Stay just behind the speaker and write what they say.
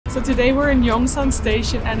So today we're in Yongsan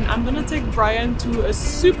Station and I'm gonna take Brian to a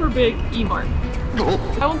super big Emart.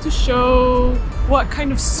 I want to show what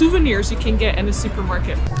kind of souvenirs you can get in a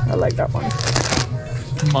supermarket. I like that one.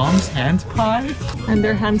 Mom's hand pie? And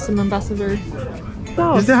their handsome ambassador.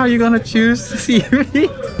 Oh. Is that how you're gonna choose seaweed?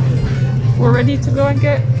 We're ready to go and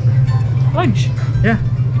get lunch. Yeah.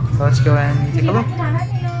 So let's go and take a look.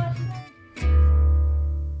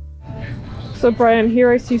 So Brian,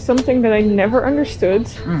 here I see something that I never understood.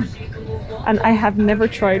 And I have never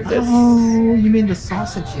tried this. Oh, you mean the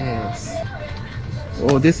sausages?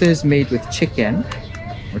 Oh, this is made with chicken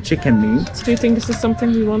or chicken meat. Do you think this is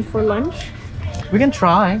something we want for lunch? We can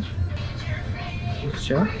try.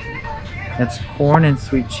 Sure. That's corn and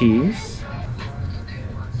sweet cheese.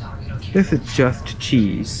 This is just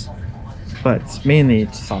cheese, but mainly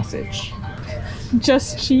it's sausage.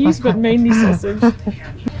 Just cheese, but mainly sausage.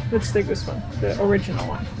 Let's take this one, the original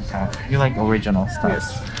one. You like original stuff?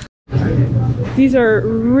 Yes. These are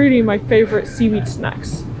really my favorite seaweed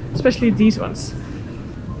snacks, especially these ones.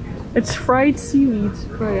 It's fried seaweed,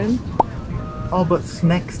 Brian. Oh, but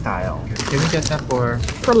snack style. Can we get that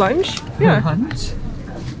for lunch? Yeah. Lunch?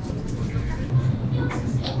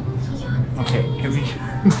 Okay, can we?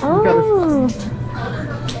 Oh.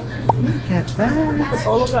 Look at that. But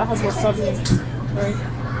all of that has wasabi, right?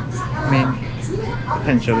 I mean,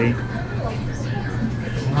 potentially.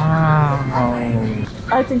 Wow.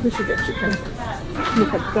 I think we should get chicken.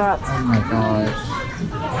 Look at that. Oh my gosh.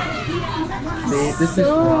 See, this so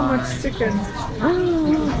is much chicken.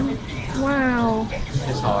 Oh, wow.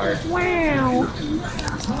 It's hard. Wow.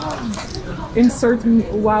 Insert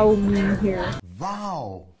wow meme here.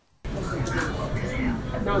 Wow.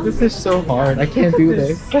 No, this is so hard. I can't do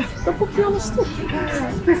this. They'll put you on a stick.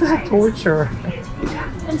 This is torture.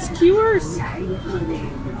 And skewers.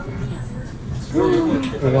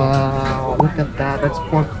 Wow, look at that. That's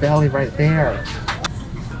pork belly right there.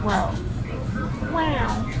 Wow.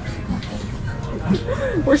 Wow.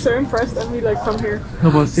 We're so impressed and we like come here.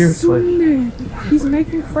 No, but seriously. Sundae. He's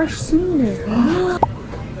making fresh sundae.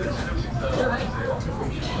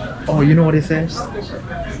 Oh, you know what it says?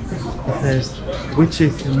 It says, which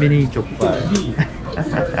is mini jokbal.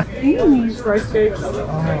 Rice cakes. Oh,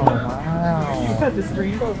 wow. Look at this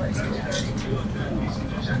rainbow rice cake.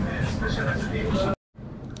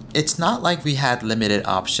 It's not like we had limited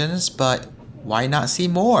options, but why not see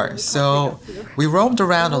more? So we roamed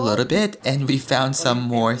around a little bit and we found some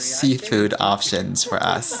more seafood options for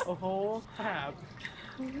us.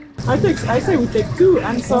 I say we take two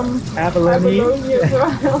and some abalone as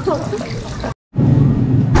well.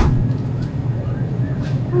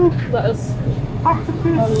 Lettuce. I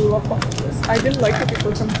love octopus. I didn't like it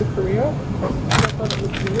before coming to Korea. I thought it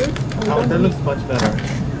looked weird. Oh, that looks much better.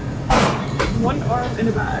 One arm in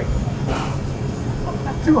a bag.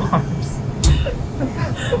 Two arms.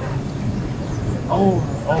 Oh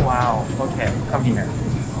wow. Okay, come here.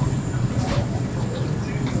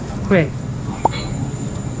 Quick.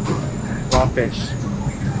 Raw fish.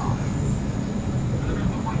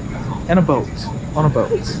 And a boat. On a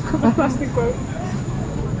boat. A plastic boat.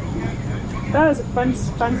 That is a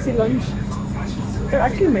fancy lunch. They're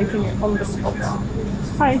actually making it on the spot.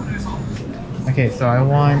 Hi. Okay, so I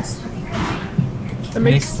want The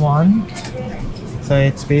mixed one. So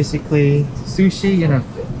it's basically sushi in a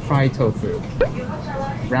fried tofu.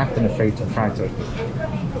 Wrapped in a fried tofu.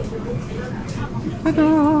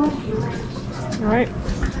 Ta-da! Alright.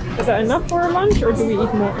 Is that enough for our lunch or do we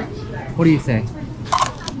eat more? What do you think?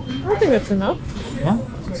 I think that's enough. Yeah?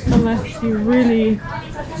 Unless you really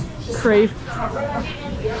crave.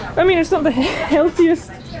 I mean, it's not the healthiest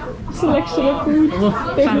selection of food.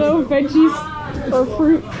 There's no veggies or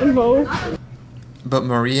fruit involved. But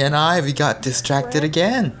Maria and I, we got distracted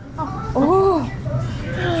again. Oh!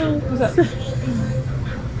 Was that...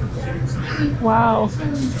 Wow.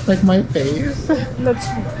 Like my face. Let's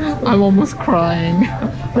I'm almost crying.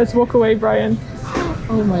 walk away, Brian.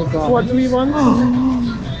 Oh my god. What do we want?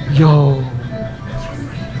 Yo.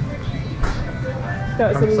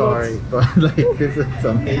 That's I'm sorry, but like this is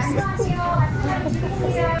amazing.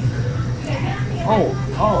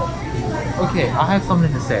 Oh. Okay, I have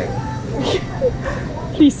something to say.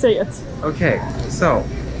 Please say it. Okay, so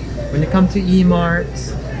when you come to Emart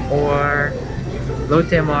or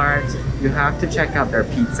Lotte Mart, you have to check out their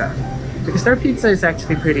pizza because their pizza is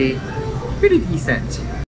actually pretty decent.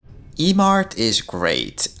 Emart is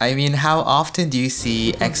great. I mean, how often do you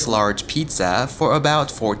see X-large pizza for about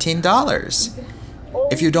 $14?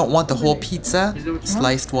 If you don't want the whole pizza,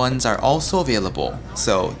 sliced ones are also available,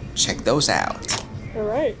 so check those out.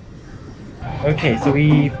 Alright. Okay, so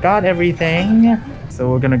we've got everything. So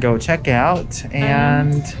we're gonna go check out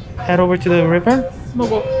and head over to the river.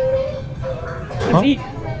 먹어. Let's eat.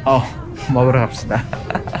 Oh, 먹으러 갑시다.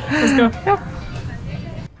 Let's go. Yep.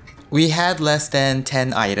 We had less than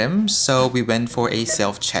 10 items, so we went for a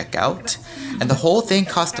self-checkout, and the whole thing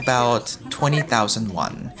cost about 20,000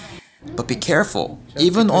 won. But be careful,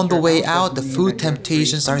 even on the way out, the food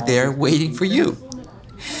temptations are there waiting for you.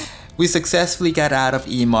 We successfully got out of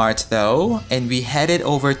Emart though, and we headed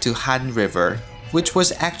over to Han River, which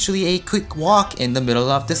was actually a quick walk in the middle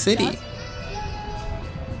of the city.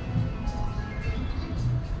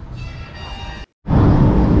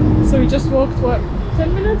 So we just walked, what,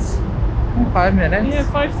 10 minutes? 5 minutes. Yeah,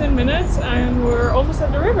 5-10 minutes, and we're almost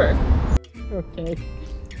at the river. Okay.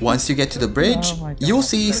 Once you get to the bridge, you'll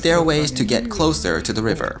see stairways to get closer to the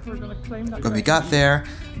river. When we got there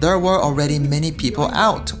were already many people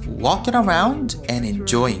out, walking around and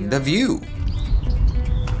enjoying the view.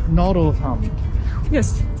 Noodle-sam.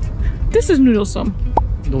 Yes. This is Noodle-sam.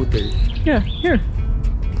 Noodle. Yeah, here.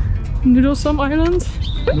 Noodle-sam Island?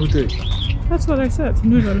 Noodle. That's what I said.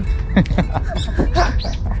 Noodle.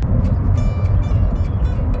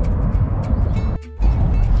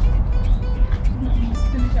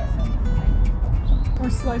 Or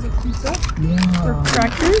slice of pizza. Yeah. Or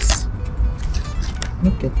crackers.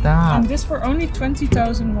 Look at that. And this for only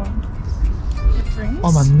 20,000 won. For drinks.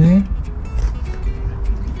 Oh, 맞네.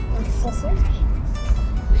 Or sausage.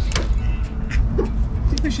 I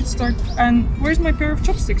think we should start. And where's my pair of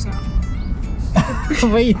chopsticks now?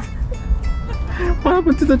 Wait. What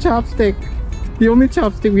happened to the chopstick? The only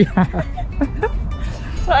chopstick we have.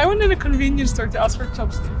 I went in a convenience store to ask for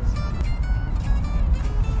chopsticks.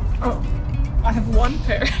 Oh, I have one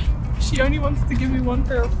pair. She only wanted to give me one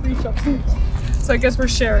pair of free chopsticks. So I guess we're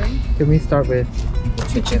sharing. Can we start with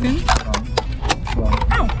The chicken. Ow!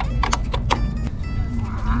 Wow.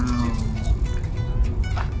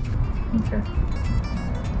 Okay.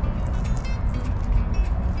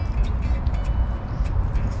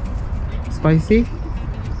 Spicy?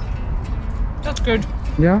 That's good.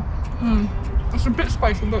 Yeah? It's a bit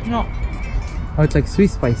spicy, but not. Oh, it's like sweet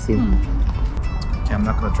spicy. Okay, I'm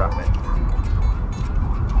not gonna drop it.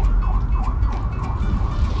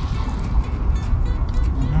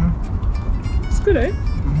 It's good, eh?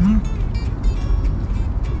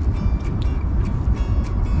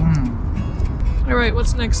 Alright,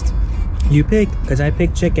 what's next? You pick, because I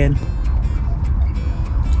picked chicken.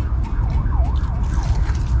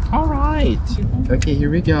 Alright. Okay, here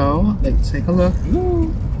we go. Let's take a look.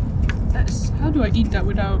 Ooh. How do I eat that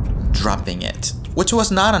without... Dropping it, which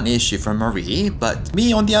was not an issue for Marie, but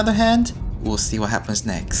me on the other hand, we'll see what happens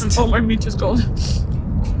next. Oh, my meat is gone.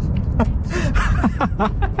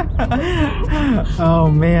 Oh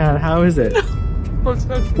man, how is it? What's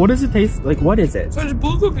that? What does it taste like? What is it? So it's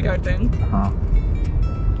bulgogi, I think. Uh-huh.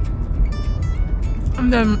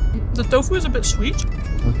 And then the tofu is a bit sweet.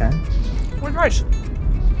 Okay. With rice.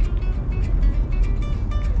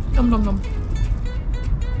 Nom nom nom.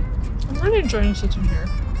 I'm really enjoying sitting here.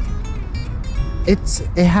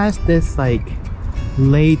 It has this like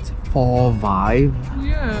late fall vibe.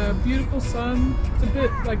 Yeah, beautiful sun. It's a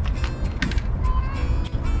bit like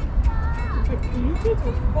polluted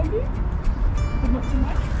or foggy, but not too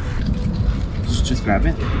much. Just grab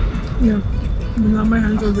it. Yeah. But now my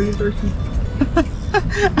hands are really dirty.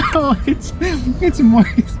 Oh, it's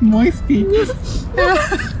moisty.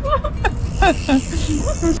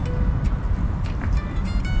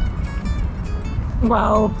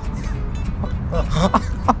 Wow.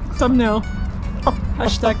 Thumbnail.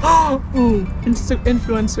 Hashtag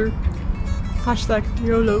influencer. Hashtag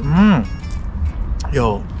YOLO.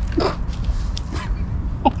 Yo.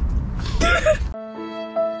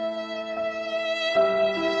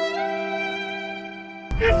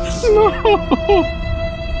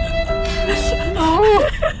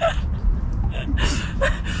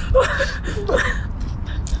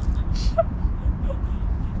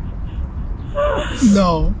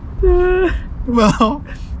 No. No. Well,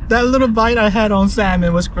 that little bite I had on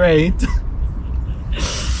salmon was great.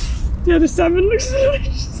 Yeah, the salmon looks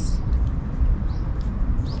delicious.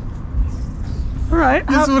 Alright.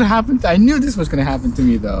 This would happen. I knew this was gonna happen to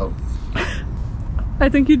me though. I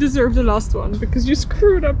think you deserve the last one because you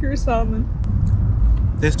screwed up your salmon.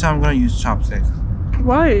 This time I'm gonna use chopsticks.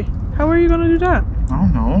 Why? How are you gonna do that? I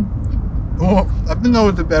don't know. Oh, I don't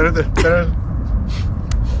know the better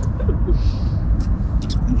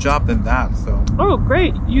job than that. So. Oh,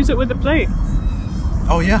 great! Use it with the plate.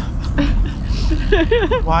 Oh yeah.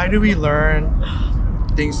 Why do we learn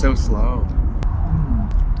things so slow?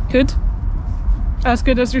 Good. As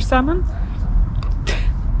good as your salmon.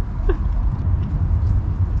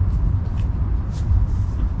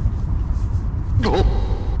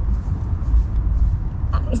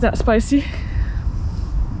 that spicy.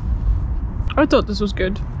 I thought this was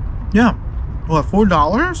good. Yeah. What,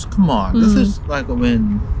 $4? Come on. This is like a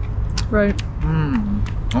win. Right.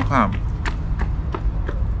 Okay.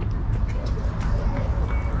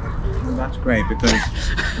 Well, that's great because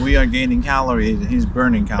we are gaining calories and he's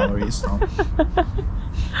burning calories. So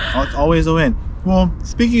it's always a win. Well,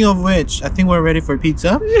 speaking of which, I think we're ready for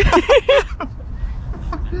pizza.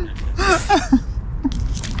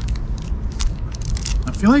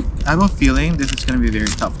 I have a feeling this is going to be very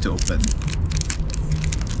tough to open.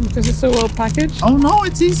 Because it's so well packaged. Oh no,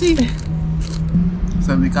 it's easy.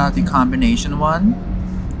 So we got the combination one.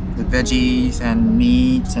 The veggies and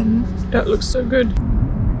meats and... That looks so good.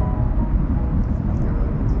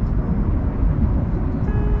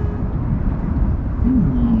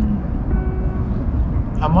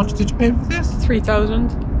 How much did you pay for this? 3,000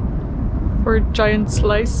 for a giant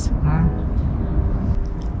slice.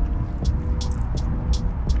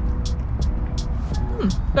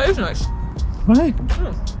 That is nice. Right.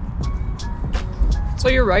 So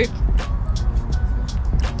you're right.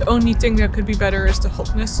 The only thing that could be better is the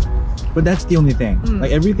hotness. But that's the only thing.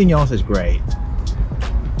 Like everything else is great.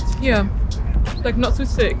 Yeah. Like not too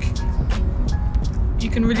thick. You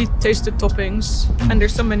can really taste the toppings and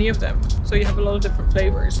there's so many of them. So you have a lot of different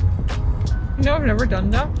flavors. You know, I've never done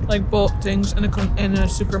that. Like bought things in a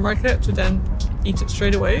supermarket to then eat it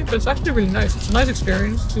straight away. But it's actually really nice. It's a nice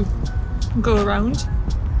experience to go around,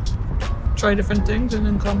 try different things and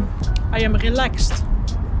then come. I am relaxed.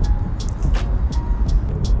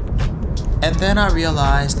 And then I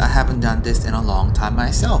realized I haven't done this in a long time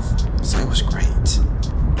myself, so it was great.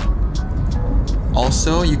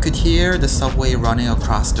 Also, you could hear the subway running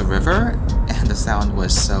across the river, and the sound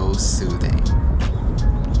was so soothing.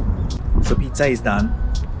 So pizza is done,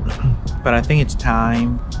 but I think it's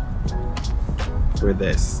time for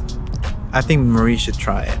this. I think Marie should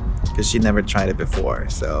try it, because she never tried it before,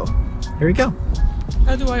 so here we go.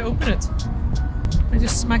 How do I open it? I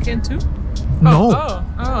just smack it into? No.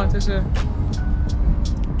 Oh, there's a...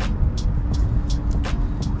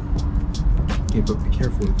 Okay, but be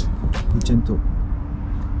careful. Be gentle.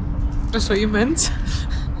 That's what you meant?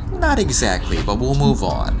 Not exactly, but we'll move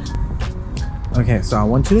on. Okay, so I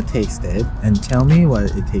want you to taste it and tell me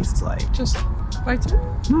what it tastes like. Just bite it?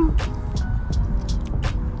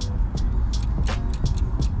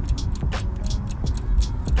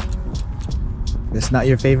 It's not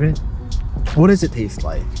your favorite? What does it taste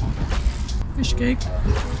like? Fish cake.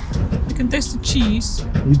 I can taste the cheese.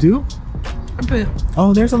 You do? A bit.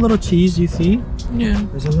 Oh, there's a little cheese, you see? Yeah.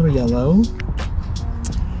 There's a little yellow.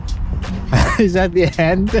 Is that the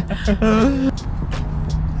end?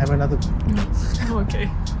 Have another. Oh, okay.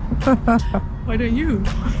 Why don't you?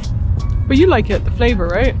 But you like it, the flavor,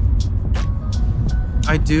 right?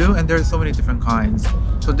 I do, and there's so many different kinds.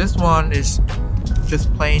 So this one is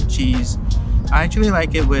just plain cheese. I actually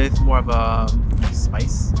like it with more of a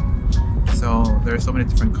spice. So there are so many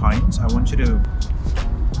different kinds. I want you to...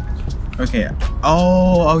 Okay.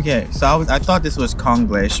 Oh, okay. So I thought this was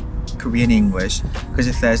Konglish, Korean English, because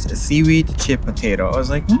it says seaweed chip potato. I was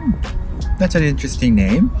like, that's an interesting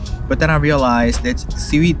name. But then I realized it's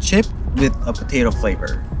seaweed chip with a potato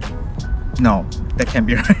flavor. No, that can't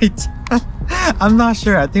be right. I'm not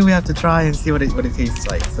sure. I think we have to try and see what it tastes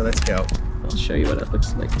like. So let's go. I'll show you what it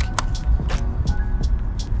looks like.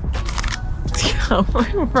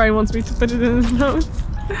 Brian wants me to put it in his mouth.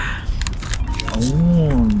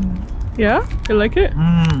 Oh. Yeah? You like it?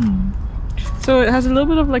 So it has a little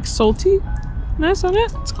bit of like saltiness on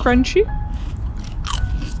it. It's crunchy.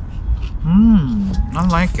 I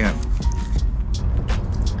like it.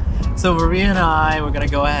 So Maria and I, we're gonna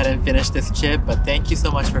go ahead and finish this chip, but thank you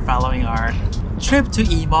so much for following our trip to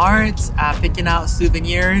Emart, picking out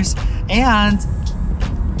souvenirs, and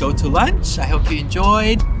go to lunch. I hope you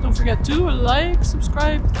enjoyed. Don't forget to like,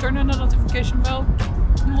 subscribe, turn on the notification bell,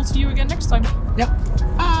 and we'll see you again next time. Yep.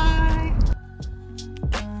 Bye.